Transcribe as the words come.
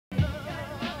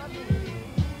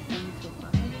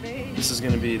This is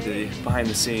going to be the behind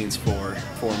the scenes for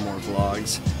 4 more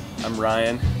vlogs. I'm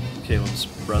Ryan, Caleb's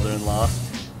brother-in-law.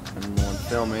 I'm the one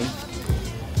filming.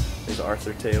 There's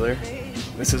Arthur Taylor.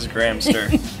 This is Gramster.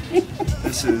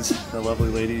 This is the lovely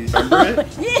lady. Remember it?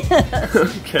 Yes.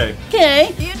 Okay.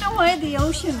 Okay. Do you know why the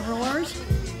ocean roars?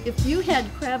 If you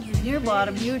had crabs in your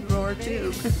bottom, you'd roar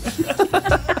too.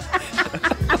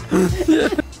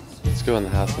 Let's go in the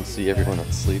house and see everyone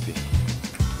that's sleepy.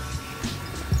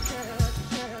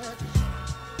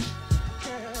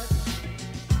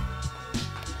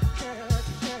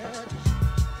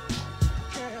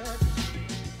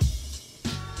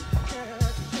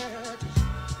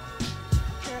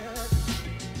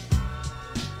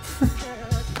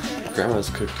 Grandma's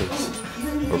cooked us,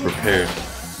 or prepared,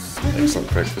 excellent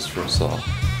breakfast for us all.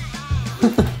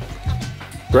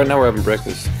 Right now we're having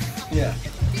breakfast. Yeah.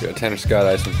 We got Tanner Scott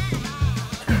Icing.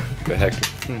 We got Hector.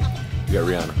 We got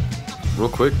Rihanna. Real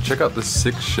quick, check out this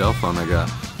sick shell phone I got.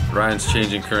 Ryan's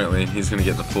changing currently. He's gonna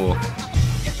get the full.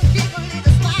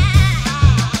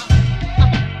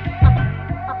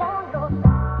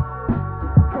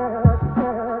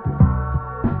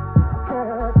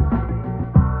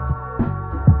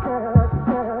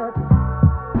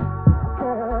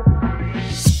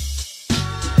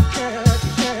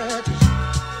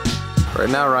 Right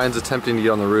now Ryan's attempting to get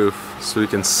on the roof so we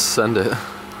can send it.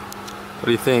 What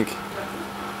do you think?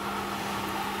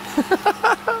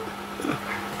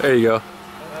 There you go.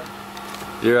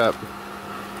 You're up.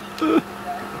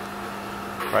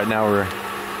 Right now we're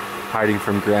hiding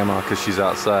from Grandma because she's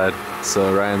outside.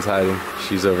 So Ryan's hiding.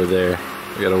 She's over there.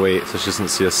 We gotta wait so she doesn't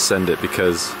see us send it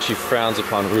because she frowns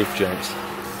upon roof jumps.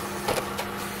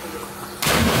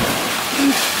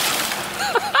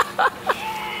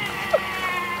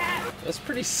 That's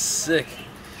pretty sick.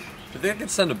 I think I can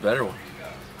send a better one.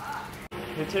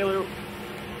 Hey Taylor,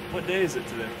 what day is it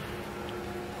today?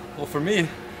 Well, for me,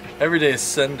 every day is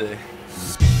send day.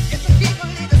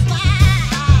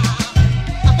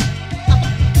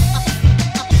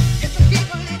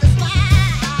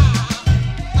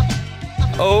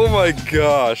 Oh my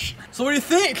gosh. So what do you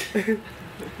think?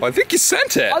 Well, I think you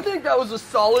sent it. I think that was a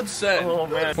solid send. Oh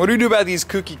man. What do you do about these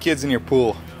kooky kids in your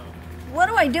pool? What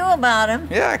do I do about them?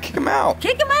 Yeah, kick them out.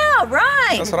 Kick them out,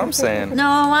 right? That's what I'm saying. No,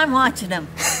 I'm watching them.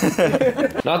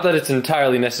 Not that it's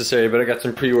entirely necessary, but I got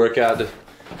some pre-workout to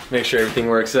make sure everything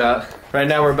works out. Right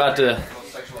now we're about to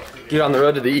get on the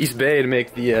road to the East Bay to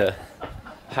make the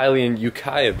HYLIAN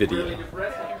UKIAH video.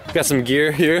 Got some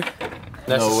gear here.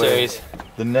 Necessaries.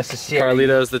 The necessary.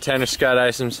 Carlitos, the Tanner Scott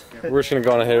Icems. We're just gonna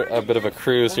go on a bit of a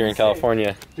cruise here in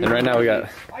California. And right now we got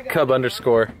Cub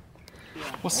underscore.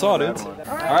 What's saw, dudes?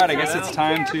 Alright, I guess it's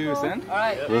time to send.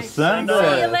 Alright. We'll send See you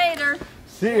it. later.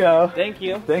 See ya. Thank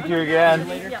you. Thank you again.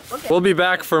 Yeah, okay. We'll be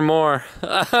back for more.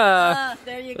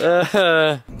 There you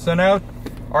go. So now,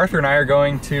 Arthur and I are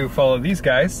going to follow these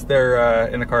guys. They're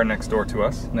in the car next door to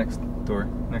us. Next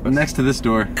Next to this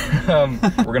door.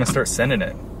 We're gonna start sending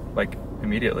it, like,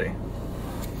 immediately.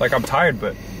 Like, I'm tired,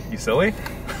 but you silly?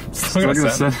 Still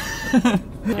gonna send.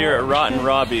 Here at Rotten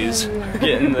Robbie's,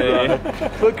 getting the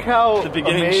Look how the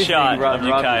beginning shot of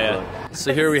UKIAH.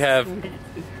 So here we have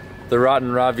the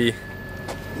Rotten Robbie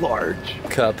large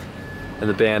Cup and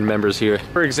the band members here.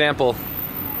 For example,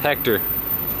 Hector,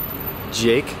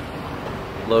 Jake,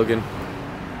 Logan,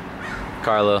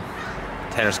 Carlo,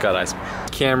 Tanner Scott Ice.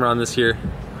 Camera on this here.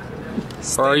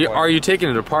 Or are you taking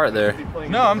it apart there?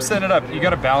 No, I'm setting it up. You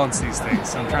gotta balance these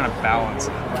things. I'm trying to balance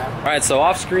it. Alright, so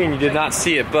off screen you did not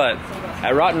see it, but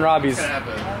at Rotten Robbie's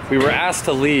we were asked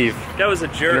to leave That was a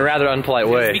in a jerk. rather unpolite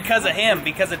way. Because of him,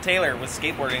 because of Taylor was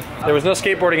skateboarding. There was no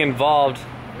skateboarding involved.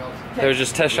 There was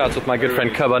just test shots with my good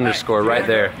friend Cub underscore right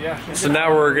there. So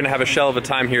now we're gonna have a shell of a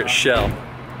time here at Shell.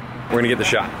 We're gonna get the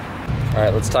shot.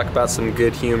 Alright, let's talk about some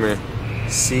good humor.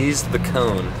 Seize the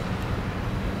cone.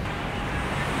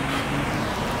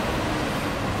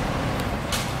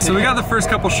 So we got the first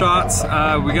couple shots.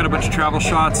 We got a bunch of travel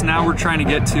shots. Now we're trying to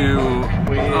get to.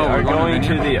 We are going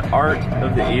to the Art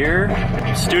of the Ear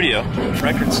studio,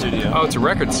 record studio. Oh, it's a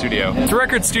record studio. It's a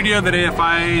record studio that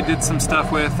AFI did some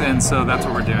stuff with, and so that's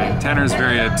what we're doing. Tanner's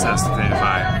very obsessed with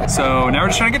AFI. So now we're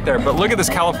just trying to get there, but look at this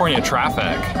California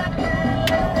traffic.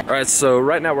 Alright, so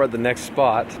right now we're at the next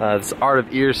spot. This Art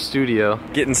of Ear studio.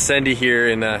 Getting sendy here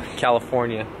in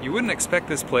California. You wouldn't expect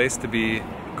this place to be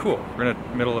cool. We're in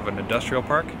the middle of an industrial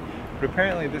park, but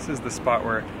apparently this is the spot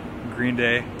where Green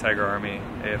Day, Tiger Army,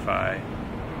 AFI,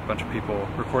 a bunch of people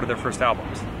recorded their first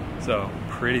albums. So,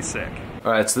 pretty sick.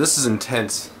 Alright, so this is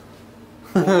intense.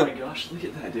 Oh my gosh, look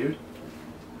at that, dude.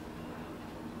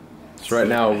 So right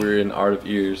now we're in Art of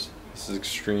Ears. This is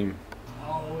extreme.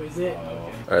 All the is it?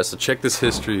 Alright, so check this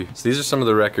history. So these are some of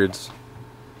the records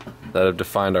that have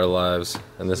defined our lives,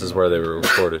 and this is where they were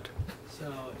recorded.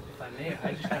 So, if I may,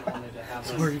 I just kind of wanted to have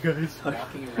us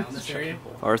walking around this area.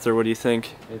 Arthur, what do you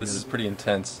think? This is pretty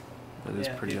intense. That is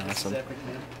pretty awesome. Epic,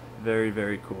 man. Very,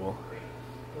 very cool.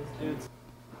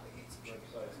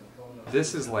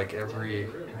 This is like every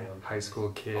high school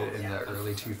kid in the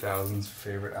early 2000s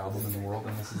favorite album in the world,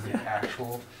 and this is the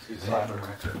actual platinum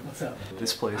record. What's up?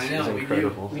 This place I is know,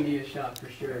 incredible. we need a shot for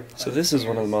sure. So this is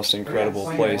one of the most incredible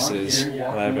places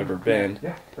that I've ever been.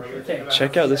 Okay,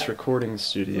 Check out this recording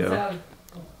studio.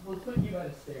 we'll put you by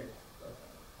the stairs.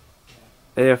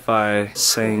 AFI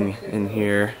sang in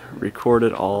here,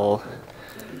 recorded all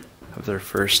of their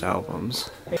first albums.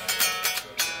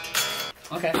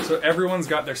 Okay. So everyone's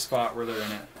got their spot where they're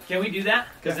in it. Can we do that?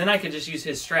 Because then I could just use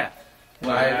his strap. The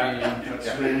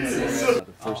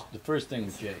first thing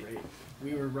with Jay.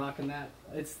 We were rocking that.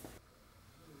 It's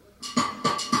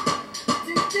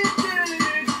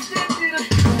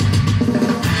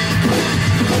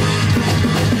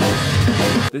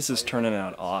This is turning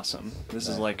out awesome. This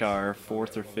is like our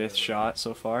 4th or 5th shot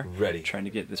so far. Ready. Trying to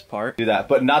get this part. Do that,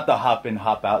 but not the hop in,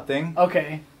 hop out thing.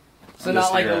 okay. So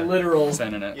not like a literal.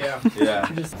 Sending it. Yeah.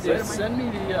 Yeah. Just Send me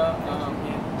the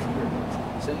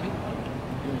send me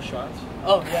doing shots.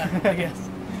 Oh yeah, I guess.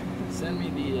 Send me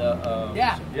the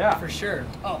Yeah. For sure.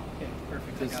 Oh, okay,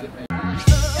 perfect. I got it.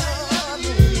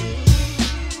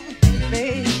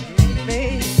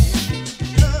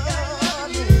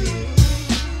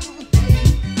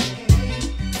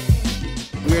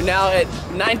 We are now at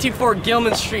 924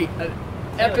 Gilman Street, an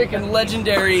epic and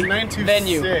legendary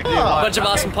venue. A bunch of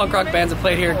awesome punk rock bands have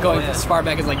played here, going as far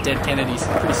back as like Dead Kennedys.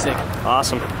 Pretty sick.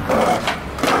 Awesome.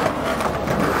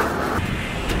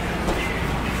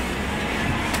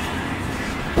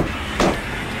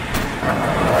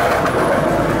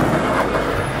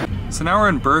 So now we're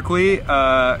in Berkeley,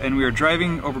 and we are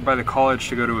driving over by the college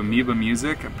to go to Amoeba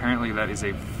Music. Apparently that is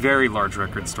a very large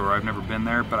record store. I've never been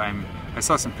there, but I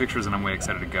saw some pictures and I'm way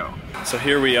excited to go. So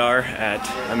here we are at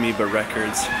Amoeba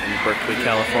Records in Berkeley,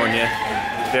 California.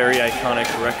 Very iconic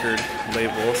record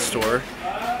label store.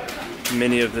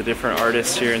 Many of the different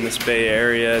artists here in this Bay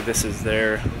Area, this is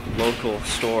their local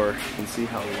store. You can see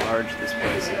how large this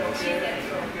place is.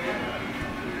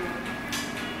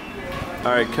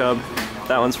 Alright, Cub,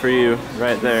 that one's for you,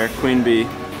 right there, Queen Bee.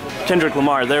 Kendrick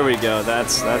Lamar, there we go,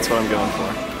 that's what I'm going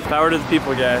for. Power to the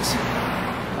people, guys.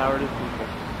 Power to the people.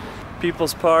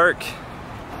 People's Park,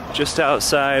 just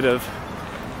outside of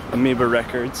Amoeba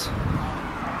Records.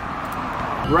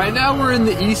 Right now we're in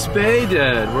the East Bay,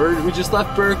 dude. We just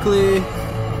left Berkeley.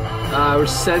 We're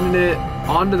sending it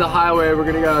onto the highway. We're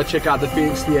gonna go check out the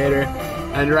Phoenix Theater.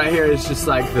 And right here is just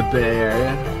like the Bay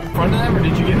Area. Front of them, or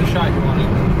did you get the shot you wanted?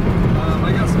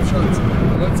 I got some shots.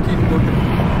 Let's keep looking.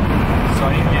 So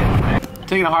I need to get...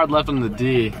 Taking a hard left on the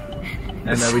D.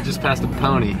 And then we just passed a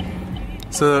pony.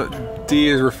 So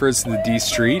D refers to the D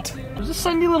Street. There's a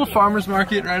Sunday little farmer's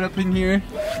market right up in here.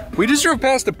 We just drove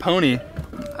past a pony.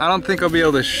 I don't think I'll be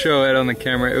able to show it on the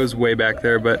camera. It was way back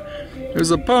there, but it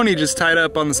was a pony just tied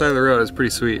up on the side of the road. It was pretty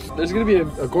sweet. There's gonna be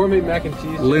a gourmet mac and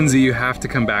cheese. Lindsay, you have to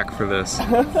come back for this. Are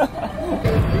you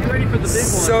ready for the big one?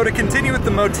 So to continue with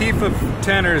the motif of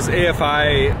Tanner's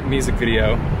AFI music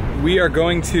video, we are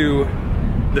going to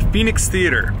the Phoenix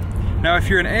Theater. Now, if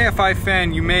you're an AFI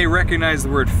fan, you may recognize the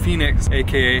word Phoenix,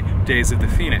 aka Days of the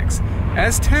Phoenix.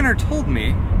 As Tanner told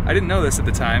me, I didn't know this at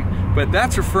the time, but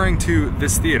that's referring to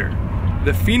this theater.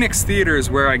 The Phoenix Theater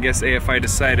is where I guess AFI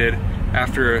decided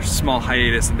after a small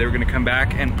hiatus that they were gonna come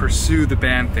back and pursue the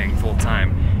band thing full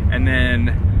time. And then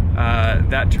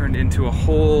that turned into a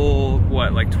whole,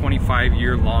 what, like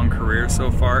 25-year long career so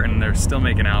far, and they're still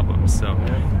making albums, so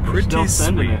pretty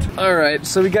sweet. Alright,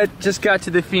 so we just got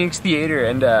to the Phoenix Theater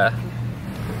and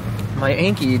my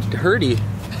ankle hurty.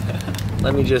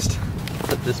 Let me just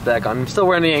put this back on. I'm still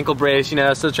wearing the ankle brace, you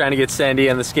know, still trying to get Sandy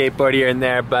on the skateboard here and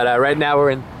there, but right now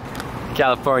we're in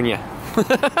California.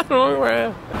 I don't know where I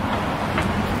am.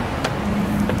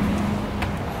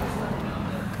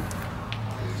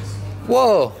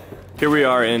 Whoa! Here we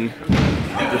are in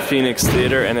the Phoenix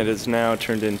Theater, and it is now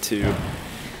turned into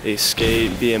a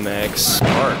skate BMX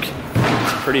park.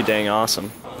 It's pretty dang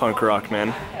awesome. Punk rock,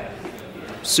 man.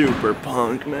 Super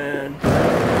punk, man.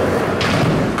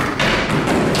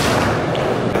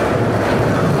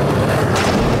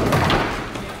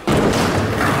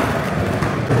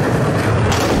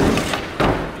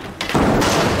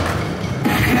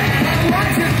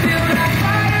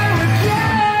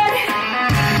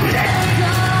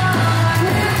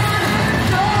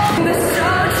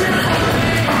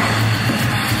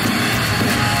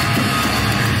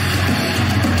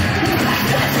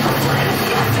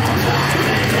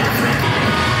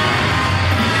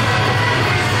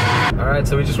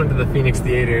 So we just went to the Phoenix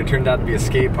Theater. It turned out to be a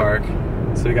skate park.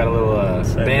 So we got a little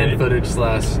band footage /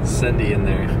 Cindy in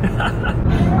there.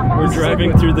 We're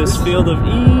driving through this field of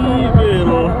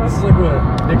evil. This is like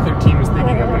what Nick 13 was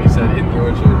thinking of when he said "In the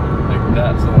Orchard," like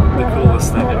that song. The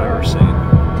coolest thing I've ever seen.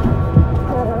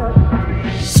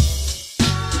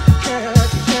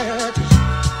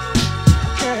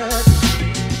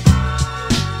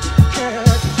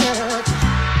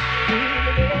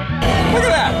 Look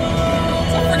at that!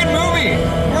 It's a freaking movie!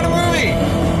 We're in a movie!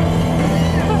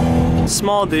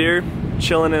 Small deer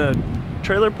chilling in a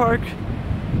trailer park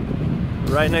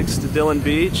right next to Dillon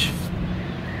Beach.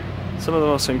 Some of the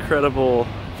most incredible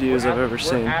views I've ever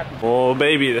seen. Oh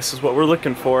baby, this is what we're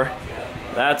looking for.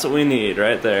 That's what we need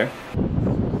right there.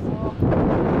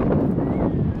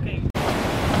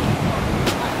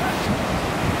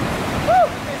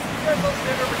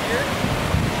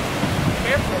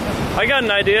 I got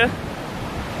an idea.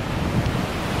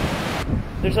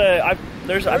 I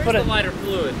put the lighter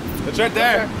fluid? It's right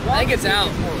there. I think it's out.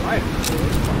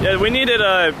 Yeah, we needed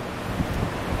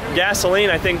gasoline,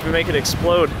 I think, to make it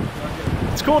explode.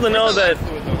 It's cool to know that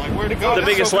the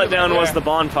biggest letdown was the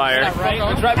bonfire.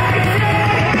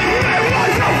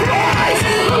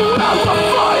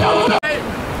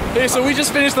 Okay, so we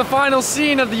just finished the final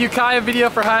scene of the UKIAH video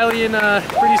for HYLIAN.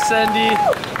 Pretty sandy.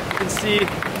 You can see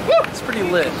it's pretty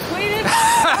lit.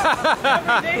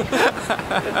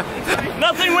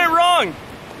 Nothing went wrong.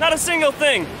 Not a single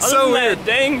thing. Other than that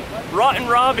dang rotten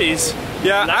Robbies.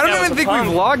 Yeah, I don't even think we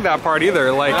vlogged that part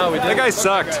either. Like, that guy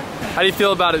sucked. How do you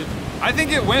feel about it? I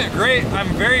think it went great. I'm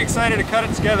very excited to cut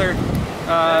it together.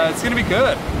 It's gonna be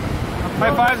good.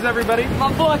 High fives, everybody.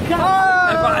 My boy,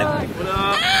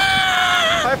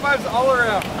 High fives all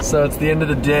around. So it's the end of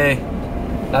the day.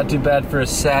 Not too bad for a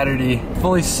Saturday.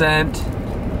 Fully sent.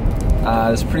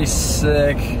 It's pretty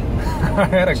sick. I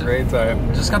had a great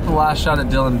time. Just got the last shot at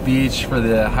Dillon Beach for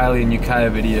the HYLIAN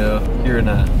UKIAH video here in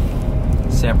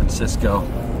San Francisco,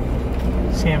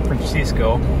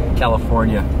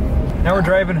 California. Now we're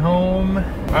driving home. I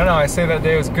don't know, I say that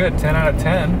day was good. 10 out of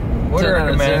 10. Would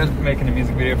recommend making a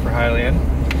music video for HYLIAN.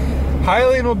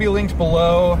 HYLIAN will be linked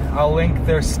below. I'll link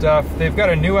their stuff. They've got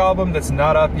a new album that's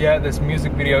not up yet. This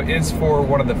music video is for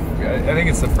one of the, I think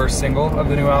it's the first single of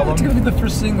the new album. It's gonna be the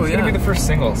first single, It's gonna be the first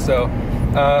single. So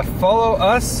follow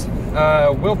us.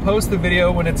 We'll post the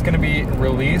video when it's gonna be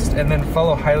released, and then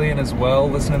follow HYLIAN as well.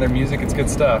 Listen to their music, it's good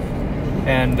stuff.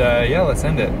 And yeah, let's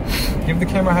end it. Give the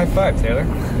camera a high five, Taylor.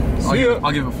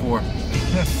 I'll give it 4.